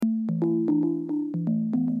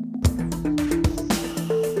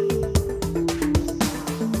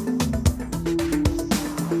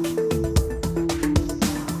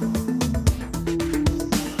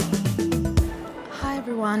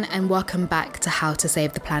welcome back to How to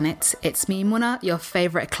Save the Planet. It's me, Muna, your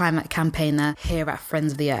favourite climate campaigner here at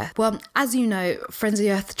Friends of the Earth. Well, as you know, Friends of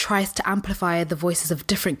the Earth tries to amplify the voices of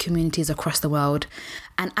different communities across the world.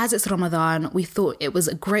 And as it's Ramadan, we thought it was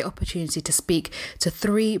a great opportunity to speak to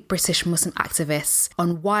 3 British Muslim activists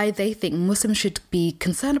on why they think Muslims should be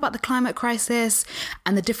concerned about the climate crisis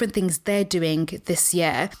and the different things they're doing this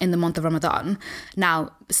year in the month of Ramadan.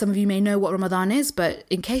 Now, some of you may know what Ramadan is, but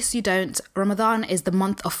in case you don't, Ramadan is the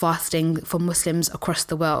month of fasting for Muslims across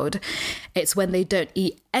the world. It's when they don't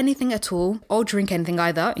eat anything at all or drink anything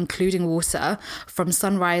either, including water, from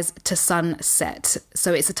sunrise to sunset.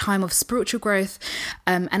 So it's a time of spiritual growth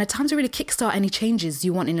and a time to really kickstart any changes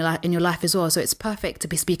you want in your life as well. So it's perfect to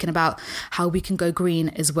be speaking about how we can go green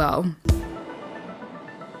as well.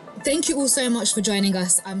 Thank you all so much for joining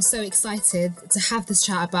us. I'm so excited to have this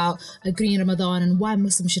chat about a green Ramadan and why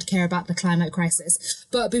Muslims should care about the climate crisis.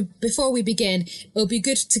 But before we begin, it'll be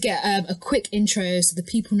good to get a quick intro so the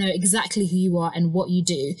people know exactly who you are and what you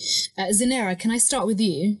do. Zanera, can I start with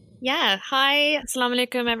you? Yeah. Hi. Assalamu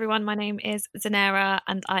alaikum, everyone. My name is Zanera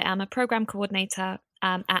and I am a program coordinator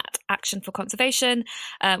at Action for Conservation,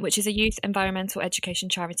 which is a youth environmental education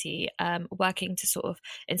charity working to sort of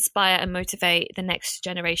inspire and motivate the next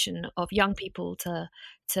generation of young people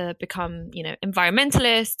to become,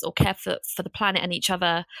 environmentalists or care for the planet and each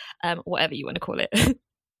other, whatever you want to call it.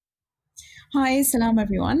 Hi, salam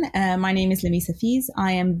everyone. My name is Lamisa Fiz.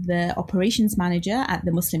 I am the operations manager at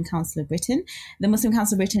the Muslim Council of Britain. The Muslim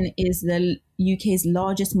Council of Britain is the UK's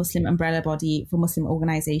largest Muslim umbrella body for Muslim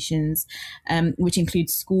organisations, which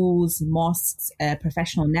includes schools, mosques,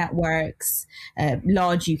 professional networks,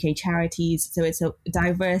 large UK charities. So it's a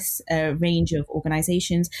diverse range of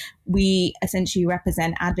organisations. We essentially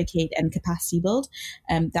represent, advocate and capacity build.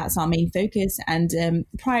 That's our main focus. And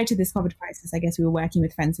prior to this COVID crisis, I guess we were working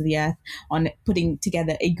with Friends of the Earth on putting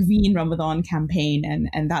together a green Ramadan campaign.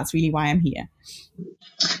 And that's really why I'm here.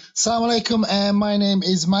 Assalamu alaikum. My name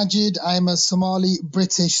is Majid. I'm a Somali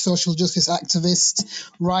British social justice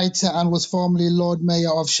activist, writer, and was formerly Lord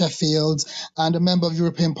Mayor of Sheffield and a member of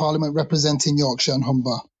European Parliament representing Yorkshire and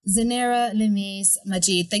Humber. Zanera, Limis,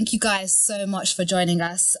 Majid, thank you guys so much for joining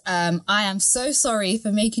us. I am so sorry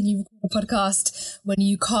for making you record a podcast when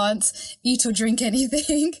you can't eat or drink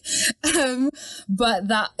anything. But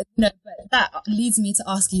that leads me to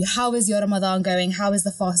ask you, how is your Ramadan going? How is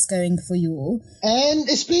the fast going for you all? And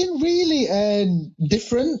it's been really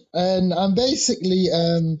different. And I'm basically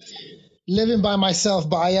living by myself,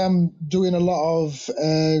 but I am doing a lot of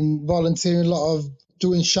volunteering, a lot of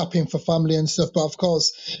doing shopping for family and stuff. But of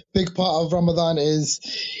course, big part of Ramadan is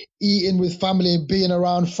eating with family, being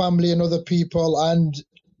around family and other people. And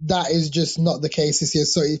that is just not the case this year.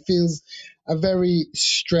 So it feels a very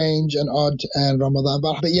strange and odd Ramadan.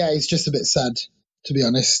 But yeah, it's just a bit sad, to be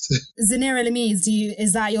honest. Zanera Lamiz,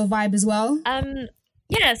 is that your vibe as well?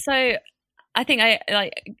 Yeah, so I think I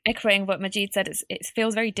like echoing what Majid said. It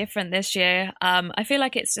feels very different this year. I feel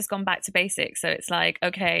like it's just gone back to basics. So it's like,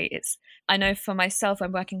 okay, I know for myself,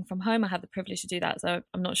 I'm working from home. I have the privilege to do that. So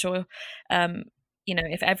I'm not sure,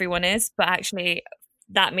 if everyone is, but actually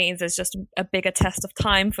that means there's just a bigger test of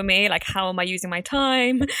time for me. Like, how am I using my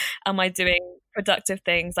time? Am I doing productive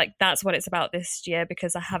things? Like, that's what it's about this year,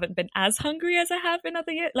 because I haven't been as hungry as I have in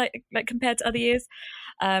other years, like compared to other years.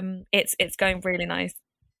 It's going really nice.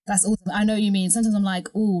 That's awesome. I know what you mean. Sometimes I'm like,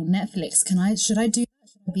 oh, Netflix, should I do that?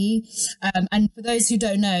 Should I be? And for those who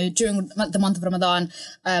don't know, during the month of Ramadan,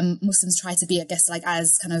 Muslims try to be, I guess, like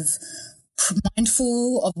as kind of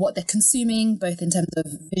mindful of what they're consuming, both in terms of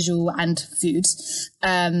visual and food.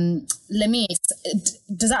 Lemis,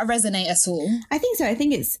 does that resonate at all? I think so. I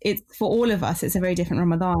think it's for all of us, it's a very different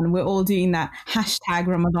Ramadan. We're all doing that hashtag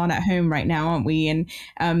Ramadan at home right now, aren't we?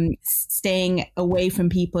 And staying away from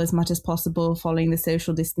people as much as possible, following the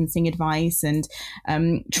social distancing advice, and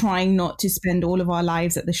trying not to spend all of our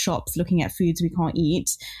lives at the shops looking at foods we can't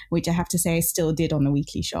eat, which I have to say I still did on the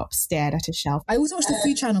weekly shop, stared at a shelf. I always watch the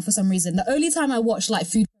Food Channel for some reason. The only time I watch like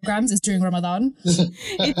food programs is during Ramadan.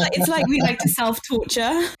 It's like we like to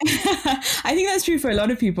self-torture. I think that's true for a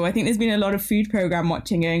lot of people. I think there's been a lot of food program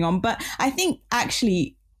watching going on, but I think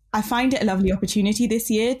actually I find it a lovely opportunity this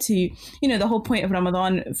year to, the whole point of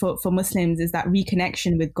Ramadan for Muslims is that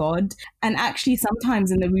reconnection with God. And actually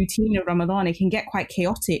sometimes in the routine of Ramadan, it can get quite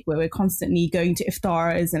chaotic where we're constantly going to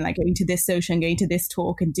iftars and like going to this social and going to this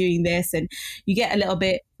talk and doing this. And you get a little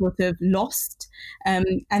bit sort of lost.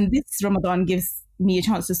 And this Ramadan gives me a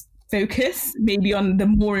chance to focus maybe on the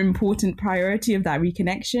more important priority of that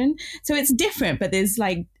reconnection. So it's different, but there's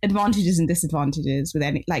like advantages and disadvantages with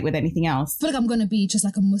anything else. I feel like I'm going to be just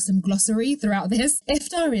like a Muslim glossary throughout this.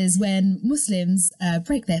 Iftar is when Muslims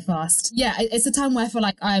break their fast. Yeah, it's a time where I feel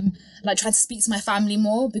like I'm like trying to speak to my family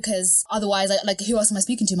more, because otherwise, like who else am I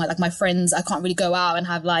speaking to? Like my friends, I can't really go out and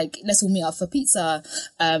have like, let's all meet up for pizza.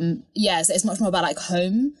 Yeah, so it's much more about like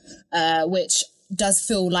home, which does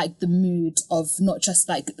feel like the mood of not just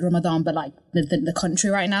like Ramadan, but like the country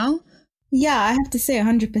right now. Yeah, I have to say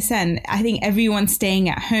 100%. I think everyone staying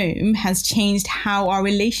at home has changed how our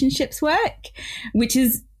relationships work, which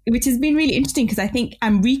has been really interesting, because I think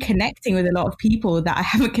I'm reconnecting with a lot of people that I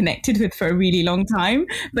haven't connected with for a really long time.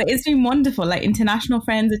 But it's been wonderful. Like international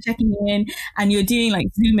friends are checking in, and you're doing like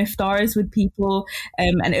Zoom iftars with people,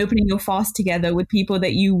 and opening your fast together with people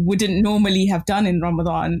that you wouldn't normally have done in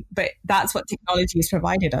Ramadan. But that's what technology has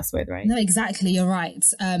provided us with, right? No, exactly. You're right.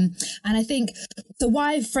 And I think so.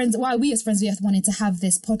 Why we as Friends of the Earth wanted to have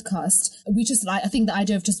this podcast? We just I think the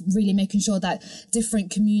idea of just really making sure that different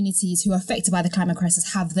communities who are affected by the climate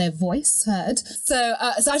crisis have their voice heard. So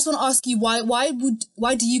I just want to ask you,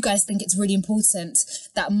 why do you guys think it's really important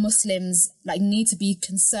that Muslims like need to be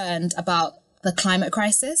concerned about the climate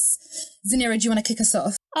crisis? Zanira, do you want to kick us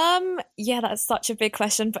off? Yeah, that's such a big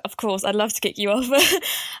question, but of course I'd love to kick you off.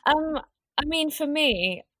 I mean, for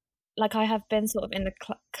me, like I have been sort of in the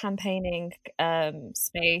campaigning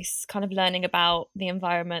space, kind of learning about the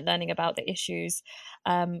environment, learning about the issues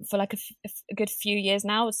for like a good few years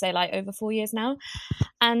now. I would say like over 4 years now.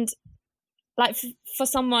 And like for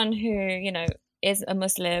someone who, you know, is a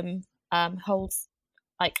Muslim, holds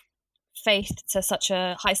like faith to such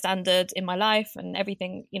a high standard in my life, and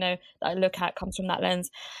everything, you know, that I look at comes from that lens.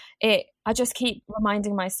 I just keep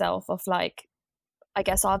reminding myself of like, I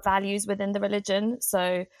guess, our values within the religion.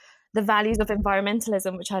 So the values of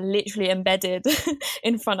environmentalism, which are literally embedded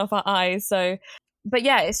in front of our eyes. So, but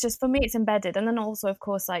yeah, it's just, for me, it's embedded. And then also, of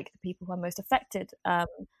course, like the people who are most affected by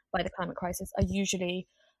the climate crisis are usually,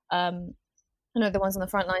 the ones on the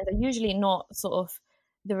front lines are usually not sort of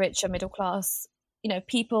the richer middle class,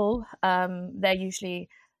 people. They're usually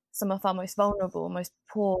some of our most vulnerable, most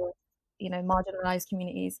poor, marginalized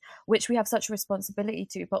communities, which we have such a responsibility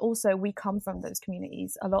to, but also we come from those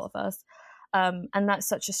communities, a lot of us. And that's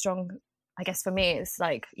such a strong, I guess for me, it's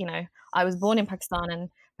like, I was born in Pakistan, and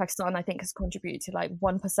Pakistan, I think, has contributed to like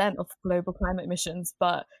 1% of global climate emissions,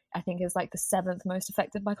 but I think is like the 7th most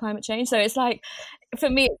affected by climate change. So it's like, for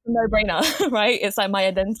me, it's a no-brainer, right? It's like my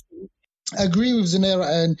identity. I agree with Zanira,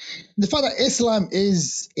 and the fact that Islam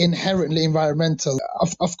is inherently environmental.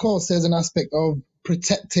 Of course, there's an aspect of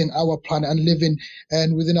protecting our planet and living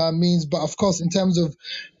and within our means. But of course, in terms of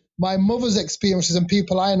my mother's experiences and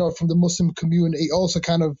people I know from the Muslim community, also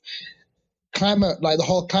kind of climate, like the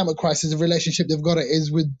whole climate crisis, the relationship they've got it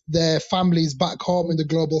is with their families back home in the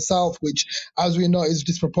global south, which, as we know, is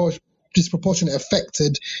disproportionately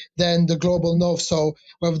affected than the global north. So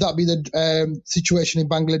whether that be the situation in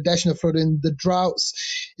Bangladesh and the flooding, the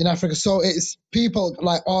droughts in Africa. So it's people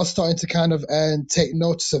like are starting to kind of take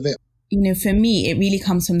notice of it. For me, it really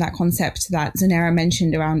comes from that concept that Zanera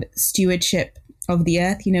mentioned around stewardship of the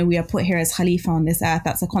earth. We are put here as Khalifa on this earth.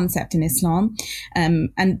 That's a concept in Islam. And,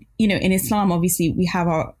 in Islam, obviously, we have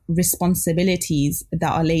our responsibilities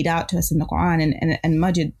that are laid out to us in the Quran, and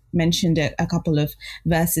Majid mentioned a couple of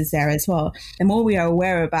verses there as well. The more we are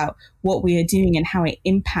aware about what we are doing and how it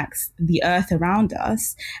impacts the earth around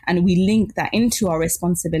us, and we link that into our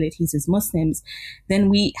responsibilities as Muslims, then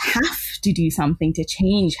we have to do something to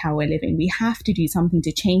change how we're living. We have to do something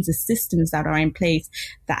to change the systems that are in place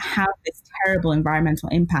that have this terrible environmental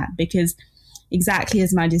impact, because exactly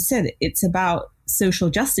as Majid said, it's about social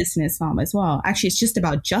justice in Islam as well. Actually, it's just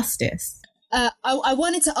about justice. I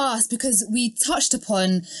wanted to ask, because we touched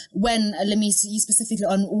upon when, Lemise, you specifically,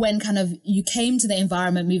 on when kind of you came to the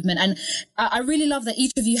environment movement. And I really love that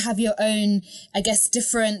each of you have your own, I guess,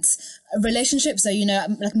 different relationships. So,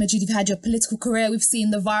 like Majid, you've had your political career. We've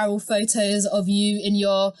seen the viral photos of you in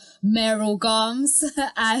your mayoral gowns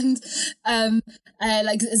and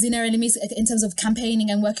like Zinera and Lemise, in terms of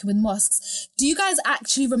campaigning and working with mosques. Do you guys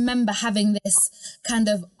actually remember having this kind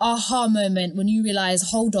of aha moment when you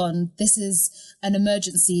realize, hold on, this is an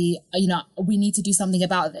emergency, we need to do something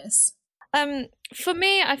about this? For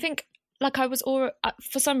me, I think, like, I was all,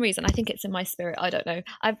 for some reason, I think it's in my spirit, I don't know,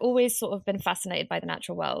 I've always sort of been fascinated by the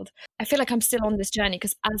natural world. I feel like I'm still on this journey,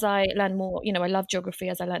 because as I learn more, I love geography.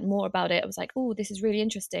 As I learned more about it, I was like, oh, this is really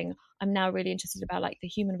interesting. I'm now really interested about like the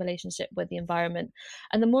human relationship with the environment.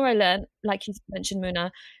 And the more I learn, like you mentioned, Muna,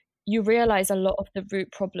 you realize a lot of the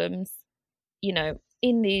root problems,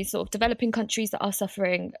 in these sort of developing countries that are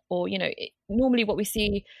suffering, or, normally what we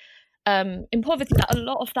see in poverty, that a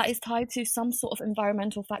lot of that is tied to some sort of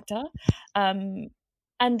environmental factor.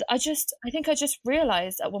 And I think I just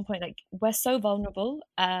realized at one point, like, we're so vulnerable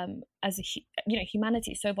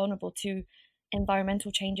humanity is so vulnerable to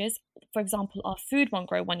environmental changes. For example, our food won't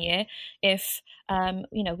grow one year if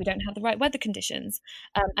we don't have the right weather conditions,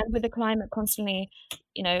 and with the climate constantly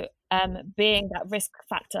being that risk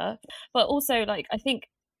factor. But also, like, I think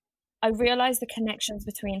I realized the connections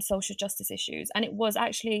between social justice issues, and it was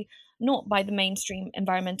actually not by the mainstream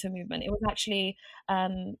environmental movement. It was actually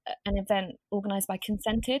an event organized by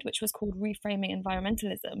Consented, which was called Reframing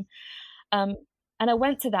Environmentalism. And I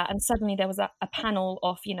went to that, and suddenly there was a panel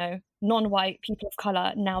of, non-white people of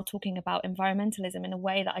color now talking about environmentalism in a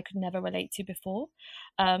way that I could never relate to before.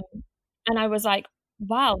 And I was like,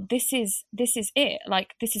 wow, this is it.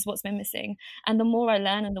 Like, this is what's been missing. And the more I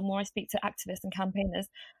learn and the more I speak to activists and campaigners,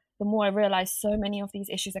 the more I realize so many of these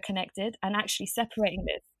issues are connected, and actually separating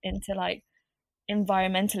this into like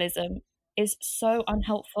environmentalism is so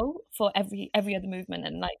unhelpful for every other movement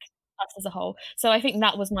and like us as a whole. So I think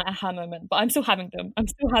that was my aha moment, but I'm still having them. I'm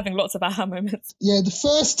still having lots of aha moments. Yeah, the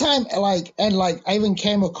first time, I even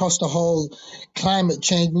came across the whole climate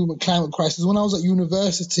change movement, climate crisis, when I was at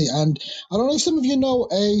university. And I don't know if some of you know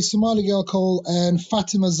a Somali girl called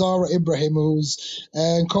Fatima Zahra Ibrahim, who's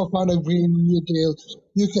co-founder of Green New Deal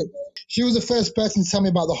UK. She was the first person to tell me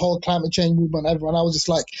about the whole climate change movement ever, and I was just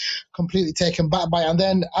like completely taken back by it. And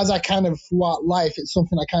then as I kind of throughout life, it's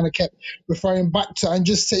something I kind of kept referring back to. And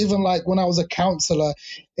just to even like when I was a counsellor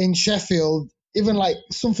in Sheffield, even like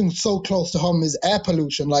something so close to home is air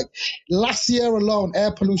pollution. Like last year alone,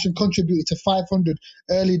 air pollution contributed to 500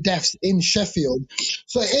 early deaths in Sheffield.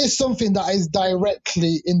 So it is something that is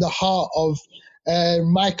directly in the heart of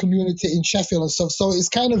my community in Sheffield and stuff. So it's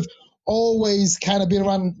kind of always kind of been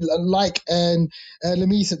around, like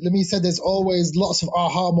Lemie said, there's always lots of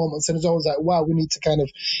aha moments, and it's always like, wow, we need to kind of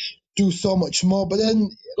do so much more. But then,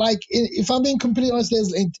 like, if I'm being completely honest,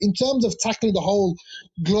 in terms of tackling the whole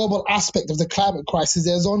global aspect of the climate crisis,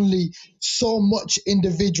 there's only so much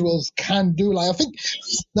individuals can do. Like, I think,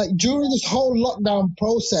 like, during this whole lockdown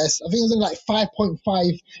process, I think it was like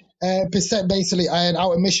 5.5% basically, and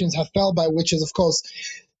our emissions have fell by, which is, of course,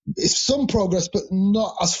 it's some progress, but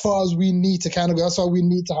not as far as we need to kind of go. That's why we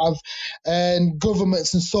need to have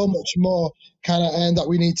governments and so much more kind of that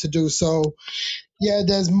we need to do. So, yeah,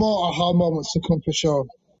 there's more aha moments to come for sure.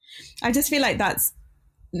 I just feel like that's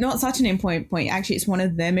not such an important point. Actually, it's one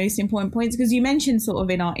of the most important points, because you mentioned sort of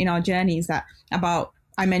in our journeys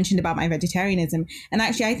I mentioned about my vegetarianism, and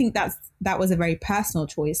actually I think that was a very personal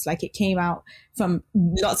choice. Like, it came out from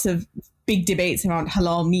lots of big debates around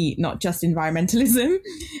halal meat, not just environmentalism.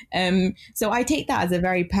 So I take that as a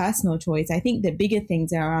very personal choice. I think the bigger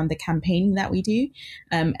things are around the campaigning that we do,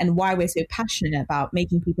 and why we're so passionate about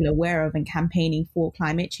making people aware of and campaigning for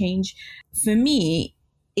climate change. For me,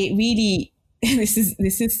 it really,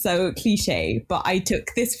 this is so cliche, but I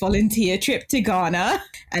took this volunteer trip to Ghana,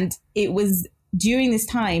 and it was during this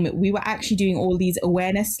time, we were actually doing all these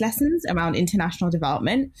awareness lessons around international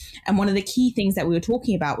development. And one of the key things that we were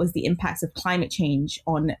talking about was the impacts of climate change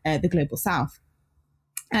on the global south.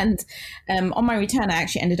 And on my return, I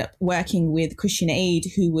actually ended up working with Christian Aid,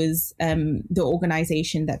 who was the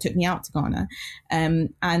organization that took me out to Ghana.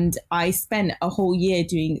 And I spent a whole year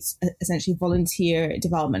doing essentially volunteer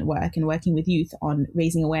development work and working with youth on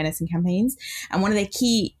raising awareness and campaigns. And one of the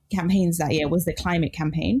key campaigns that year was the climate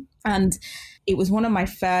campaign. And it was one of my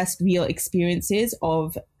first real experiences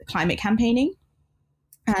of climate campaigning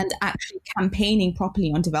and actually campaigning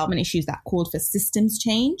properly on development issues that called for systems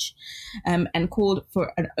change, and called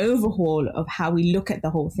for an overhaul of how we look at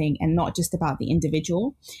the whole thing and not just about the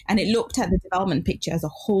individual. And it looked at the development picture as a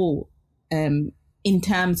whole, in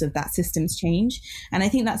terms of that systems change. And I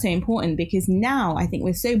think that's so important, because now I think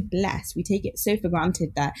we're so blessed. We take it so for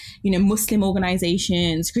granted that, Muslim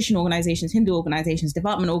organizations, Christian organizations, Hindu organizations,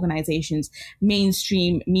 development organizations,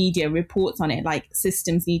 mainstream media reports on it, like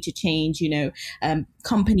systems need to change,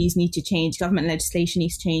 companies need to change, government legislation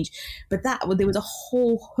needs to change. But there was a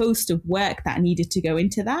whole host of work that needed to go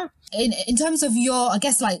into that. In terms of your, I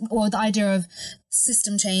guess, or the idea of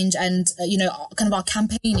system change and, kind of our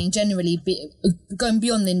campaigning generally going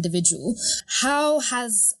beyond the individual, how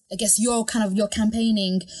has, I guess, your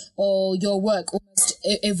campaigning or your work almost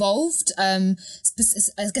evolved, I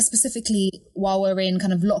guess specifically while we're in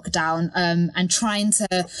kind of lockdown, and trying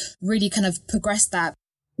to really kind of progress that?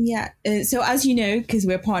 Yeah. So as you know, because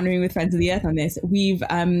we're partnering with Friends of the Earth on this, we've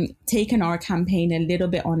taken our campaign a little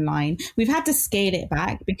bit online. We've had to scale it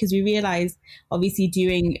back because we realized, obviously,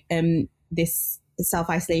 during this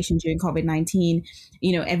self-isolation during COVID-19,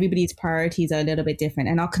 everybody's priorities are a little bit different,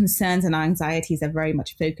 and our concerns and our anxieties are very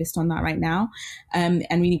much focused on that right now. And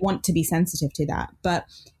we want to be sensitive to that. But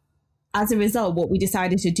as a result, what we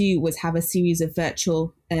decided to do was have a series of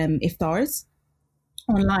virtual iftars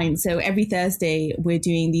online. So every Thursday, we're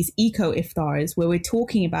doing these eco iftars where we're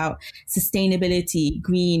talking about sustainability,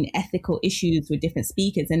 green, ethical issues with different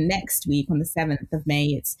speakers. And next week on the 7th of May,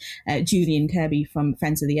 it's Julian Kirby from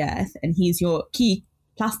Friends of the Earth, and he's your key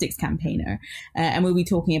plastics campaigner, and we'll be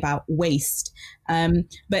talking about waste.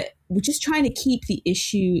 But we're just trying to keep the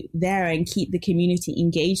issue there and keep the community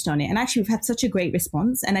engaged on it. And actually, we've had such a great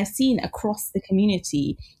response. And I've seen across the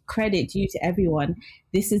community, credit due to everyone,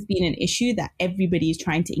 this has been an issue that everybody is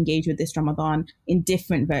trying to engage with this Ramadan in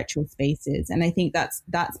different virtual spaces. And I think that's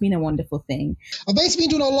been a wonderful thing. I've basically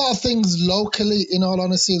been doing a lot of things locally, in all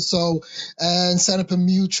honesty. So, setting up a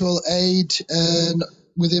mutual aid and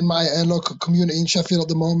within my local community in Sheffield at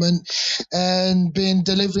the moment, and been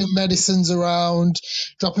delivering medicines around,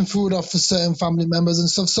 dropping food off for certain family members and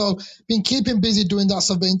stuff. So been keeping busy doing that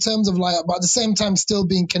stuff, but in terms of but at the same time still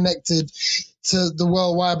being connected to the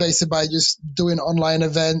worldwide basis by just doing online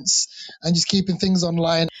events and just keeping things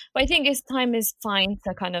online. But I think this time is fine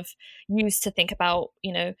to kind of use to think about,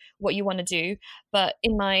 what you want to do. But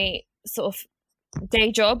in my sort of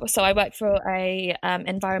day job, so I work for a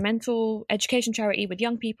environmental education charity with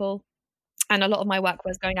young people, and a lot of my work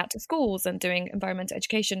was going out to schools and doing environmental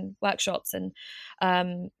education workshops and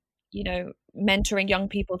mentoring young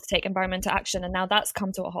people to take environmental action, and now that's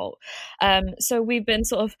come to a halt. So we've been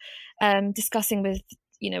sort of discussing with,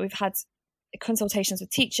 we've had consultations with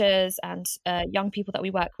teachers and young people that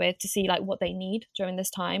we work with to see what they need during this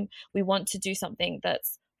time. We want to do something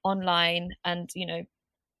that's online and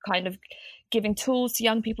kind of giving tools to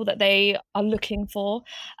young people that they are looking for.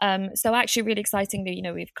 So actually really excitingly,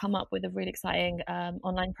 we've come up with a really exciting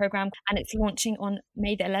online program, and it's launching on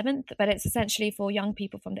May the 11th, but it's essentially for young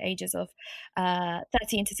people from the ages of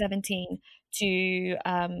 13 to 17 to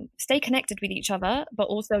stay connected with each other, but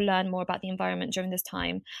also learn more about the environment during this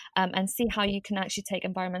time, and see how you can actually take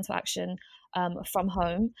environmental action from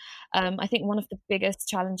home. I think one of the biggest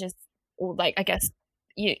challenges, or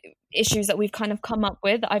issues that we've kind of come up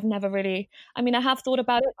with, I've never really, I have thought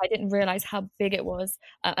about it, I didn't realize how big it was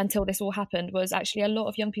until this all happened, was actually a lot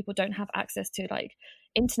of young people don't have access to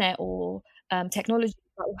internet or technology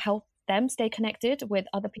that will help them stay connected with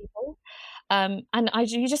other people. And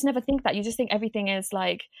you just never think that. You just think everything is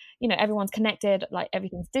everyone's connected,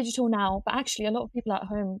 everything's digital now, but actually a lot of people at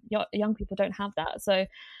home, young people, don't have that. So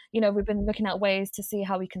we've been looking at ways to see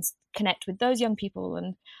how we can connect with those young people,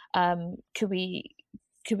 and could we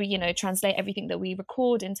translate everything that we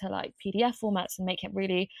record into PDF formats and make it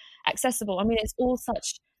really accessible. It's all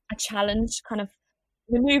such a challenge kind of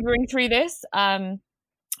maneuvering through this,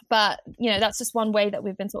 but that's just one way that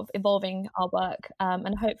we've been sort of evolving our work,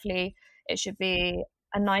 and hopefully it should be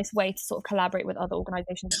a nice way to sort of collaborate with other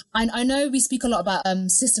organizations. I know we speak a lot about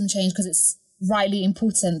system change because it's rightly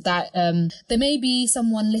important that there may be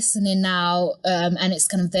someone listening now, and it's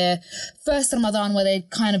kind of their first Ramadan where they're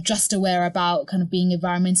kind of just aware about kind of being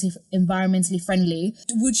environmentally friendly.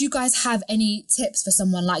 Would you guys have any tips for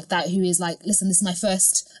someone like that who is listen, this is my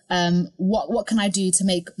first, what can I do to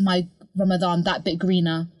make my Ramadan that bit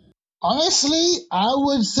greener? Honestly, I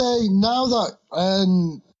would say now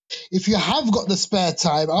that if you have got the spare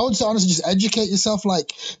time, I would say honestly just educate yourself.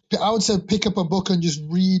 I would say pick up a book and just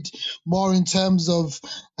read more in terms of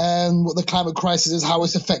what the climate crisis is, how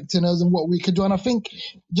it's affecting us, and what we could do. And I think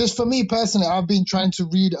just for me personally, I've been trying to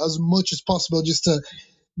read as much as possible just to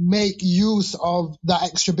make use of that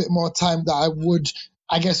extra bit more time that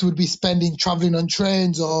I guess would be spending traveling on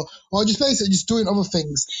trains or just basically just doing other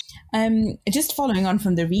things. Just following on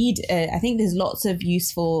from the read, I think there's lots of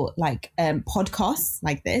useful podcasts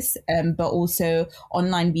like this, but also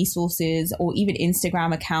online resources or even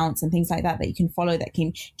Instagram accounts and things like that you can follow that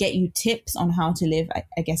can get you tips on how to live,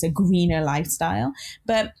 I guess, a greener lifestyle.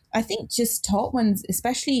 But I think just top ones,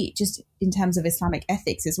 especially just in terms of Islamic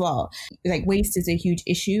ethics as well, waste is a huge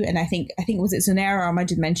issue. And I think was it Zunaira or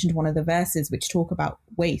Majid mentioned one of the verses which talk about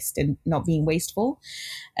waste and not being wasteful.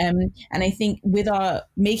 And I think with our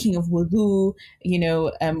making of wudu,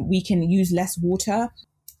 we can use less water.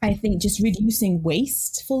 I think just reducing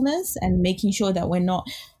wastefulness and making sure that we're not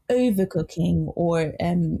overcooking or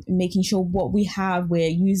making sure what we have we're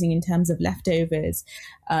using in terms of leftovers,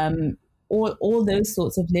 all those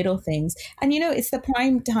sorts of little things. And it's the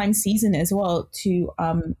prime time season as well to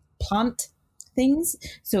plant things.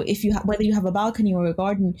 So if you whether you have a balcony or a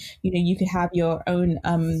garden, you could have your own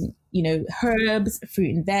herbs,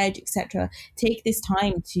 fruit and veg, etc. Take this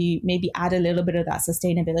time to maybe add a little bit of that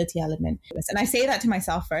sustainability element. And I say that to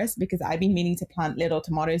myself first, because I've been meaning to plant little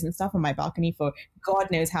tomatoes and stuff on my balcony for God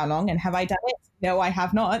knows how long. And have I done it? No, I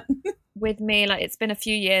have not. With me, like, it's been a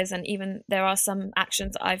few years, and even there are some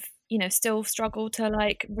actions I've still struggle to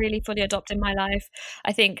like really fully adopt in my life.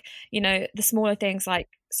 I think the smaller things like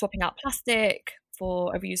swapping out plastic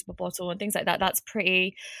for a reusable bottle and things like that, that's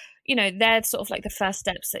pretty, they're sort of like the first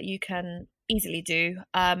steps that you can easily do.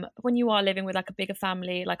 When you are living with like a bigger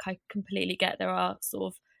family, like, I completely get there are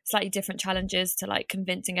sort of slightly different challenges to like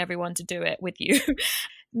convincing everyone to do it with you.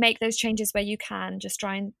 Make those changes where you can. Just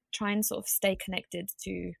try and sort of stay connected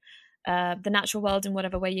to the natural world in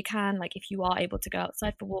whatever way you can. Like, if you are able to go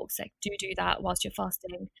outside for walks, like, do that whilst you're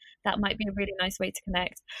fasting. That might be a really nice way to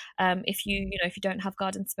connect. If you don't have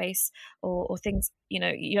garden space or things,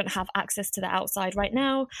 you don't have access to the outside right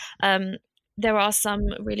now, there are some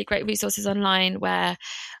really great resources online where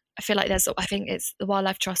I feel like I think it's the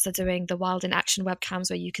Wildlife Trust are doing the Wild in Action webcams,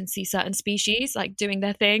 where you can see certain species like doing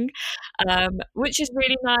their thing, which is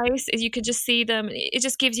really nice. Is you can just see them. It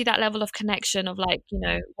just gives you that level of connection of like,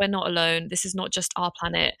 we're not alone. This is not just our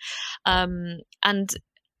planet. And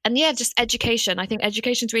yeah, just education. I think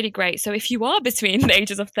education is really great. So if you are between the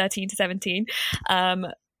ages of 13 to 17,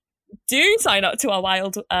 do sign up to our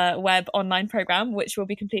Wild Web online program, which will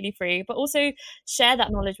be completely free, but also share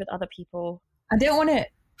that knowledge with other people. I don't want to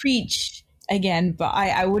preach again, but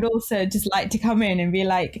I would also just like to come in and be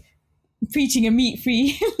like, preaching a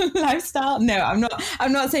meat-free lifestyle. No, I'm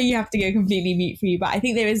not saying you have to go completely meat-free, but I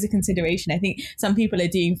think there is a consideration. I think some people are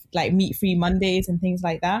doing like meat-free Mondays and things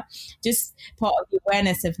like that. Just part of the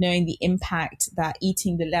awareness of knowing the impact that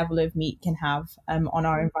eating the level of meat can have on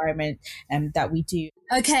our environment that we do.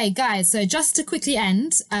 Okay, guys, so just to quickly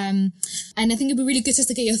end, and I think it'd be really good just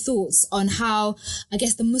to get your thoughts on how, I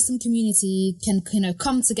guess, the Muslim community can,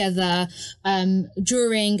 come together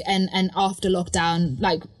during and after lockdown,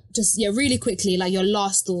 like, just, really quickly, like, your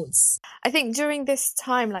last thoughts. I think during this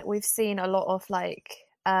time, like, we've seen a lot of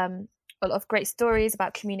great stories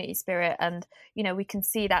about community spirit, and we can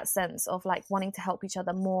see that sense of like wanting to help each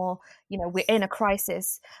other more. We're in a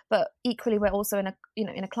crisis, but equally we're also in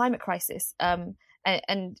a climate crisis, and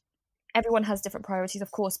everyone has different priorities,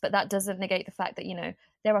 of course, but that doesn't negate the fact that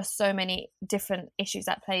there are so many different issues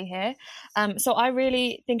at play here. So I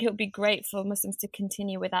really think it would be great for Muslims to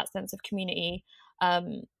continue with that sense of community,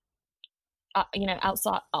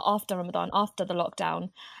 outside after Ramadan, after the lockdown,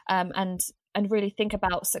 and really think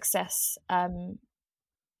about success,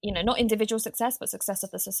 not individual success, but success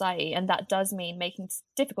of the society. And that does mean making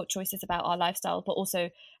difficult choices about our lifestyle, but also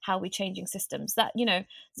how we're changing systems that,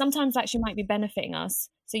 sometimes actually might be benefiting us.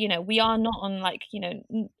 So, we are not on like,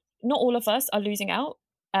 not all of us are losing out.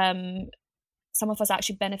 Some of us are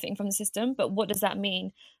actually benefiting from the system, but what does that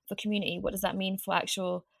mean for community? What does that mean for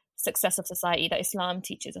actual success of society that Islam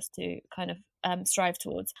teaches us to kind of strive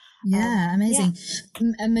towards? Amazing.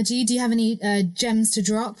 Yeah. Majid, do you have any gems to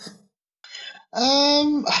drop?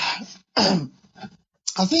 I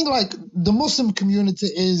think like the Muslim community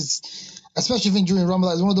is, especially during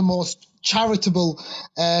Ramadan, is one of the most charitable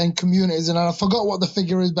communities, and I forgot what the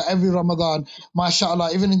figure is, but every Ramadan,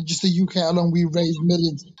 mashallah, even in just the UK alone, we raise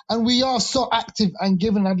millions, and we are so active and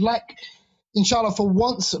giving. I'd like, inshallah, for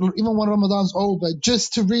once, even when Ramadan's over,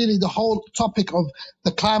 just to really the whole topic of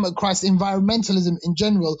the climate crisis, environmentalism in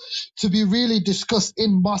general, to be really discussed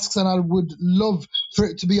in mosques, and I would love for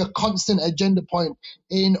it to be a constant agenda point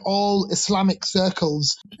in all Islamic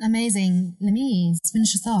circles. Amazing. Let me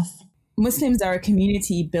finish us off. Muslims are a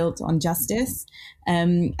community built on justice,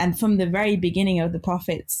 and from the very beginning of the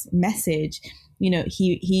Prophet's message,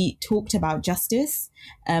 he talked about justice,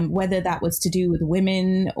 whether that was to do with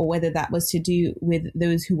women or whether that was to do with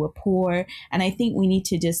those who were poor. And I think we need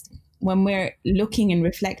to just, when we're looking and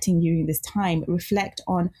reflecting during this time, reflect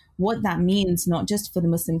on what that means, not just for the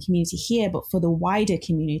Muslim community here, but for the wider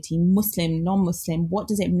community, Muslim, non-Muslim. What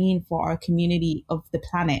does it mean for our community of the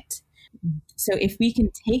planet? So if we can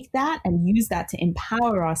take that and use that to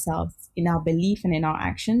empower ourselves in our belief and in our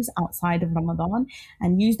actions outside of Ramadan,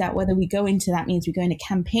 and use that, whether we go into, that means we go into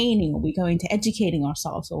campaigning, or we go into educating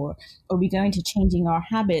ourselves, or we go into changing our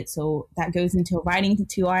habits, or that goes into writing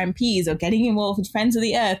to our MPs, or getting involved with Friends of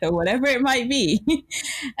the Earth, or whatever it might be.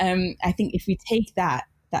 I think if we take that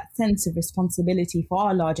sense of responsibility for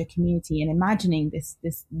our larger community and imagining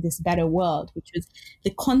this better world, which was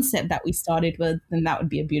the concept that we started with, then that would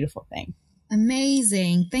be a beautiful thing.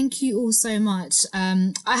 Amazing. Thank you all so much.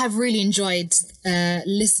 I have really enjoyed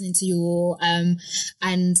listening to you all.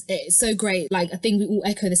 And it's so great. Like, I think we all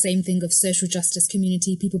echo the same thing of social justice,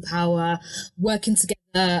 community, people power, working together,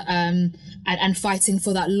 and fighting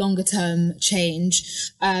for that longer term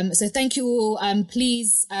change. So thank you all.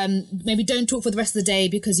 Please, maybe don't talk for the rest of the day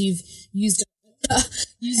because you've used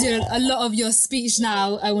a lot of your speech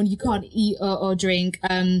now when you can't eat or drink.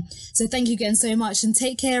 So thank you again so much, and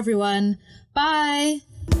take care, everyone. Bye.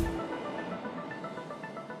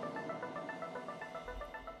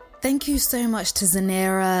 Thank you so much to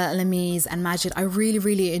Zanira, Lamiz and Majid. I really,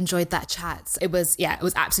 really enjoyed that chat. It was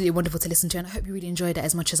absolutely wonderful to listen to, and I hope you really enjoyed it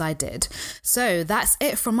as much as I did. So that's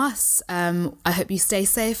it from us. I hope you stay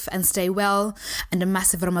safe and stay well, and a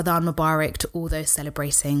massive Ramadan Mubarak to all those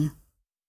celebrating.